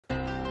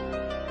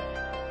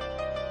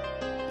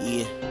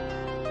Yeah,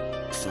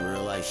 some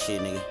real life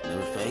shit, nigga.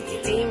 Never fake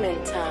it.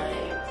 Demon time.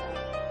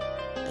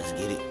 Let's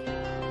get it.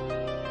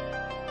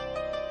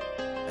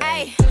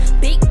 Hey,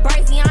 big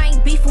brazy, I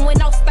ain't beefing with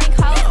no stank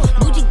hoes.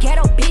 Bougie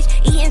ghetto bitch,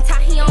 eating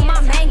Tajin on my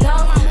mango.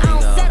 I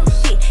don't settle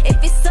shit.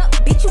 If it's up,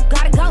 bitch, you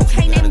gotta go.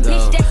 Can't name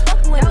bitch that's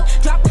fucking with me.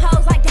 Dropping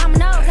hoes like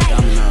dominoes. Hey,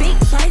 big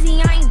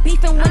brazy, I ain't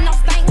beefing with no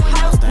stank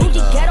hoes.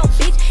 Bougie ghetto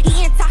bitch,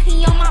 eating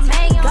Tajin on my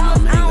mango.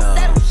 I don't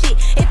settle shit.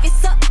 If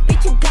it's up,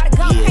 bitch, you gotta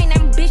go. Can't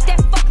name bitch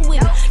that fucking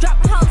with me.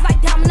 Dropping hoes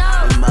like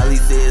dominoes. Molly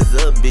says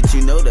up, bitch,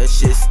 you know that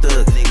shit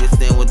stuck. Niggas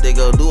saying what they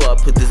gon' do, I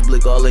put this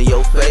blick all in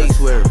your face.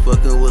 Swear,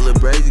 fucking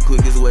MollyBrazy,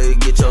 quickest way to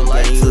get your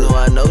life. You know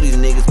I know these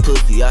niggas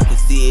pussy, I can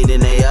see it in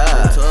their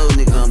eyes. I told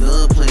niggas I'm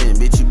done playing,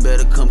 bitch, you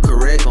better come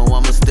correct on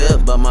I'ma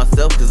step by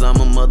myself, cause I'm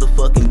a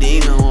motherfucking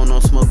demon. Don't want no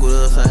smoke with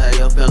us, I had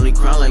your family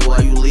crying like why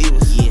you leave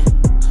us. Yeah,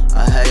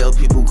 I had your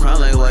people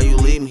crying like why you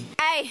leave me.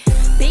 Hey,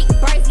 big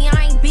brazy,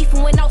 I ain't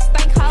beefing with no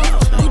stank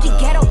hoes. Bougie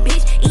ghetto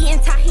bitch, eating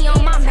Tajin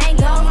on my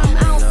mango.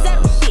 I don't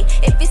settle shit.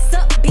 If it's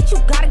up, bitch, you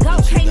gotta go.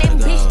 Can't name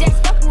bitch that's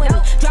fucking with me.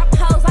 Dropping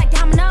hoes like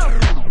dominoes.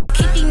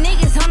 Keep these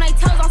niggas on their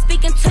toes, I'm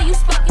speaking to you,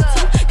 fucking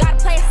too. Gotta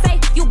play it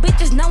safe, you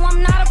bitches know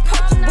I'm not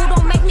approachable.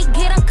 Don't make me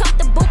get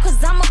uncomfortable,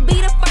 cause I'ma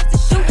be the first to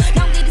shoot.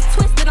 Don't get it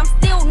twisted, I'm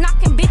still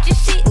knocking bitches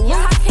shit.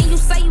 Yeah, how can you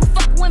say you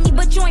fuck with me,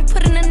 but you ain't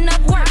putting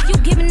enough work? You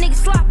giving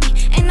niggas sloppy,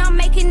 and I'm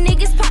making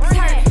niggas pops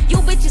hurt. You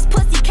bitches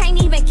pussy,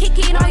 can't even kick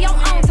it on your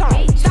own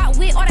turn. Stop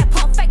with all that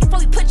pump fake before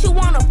we put you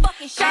on a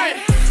fucking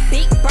shirt.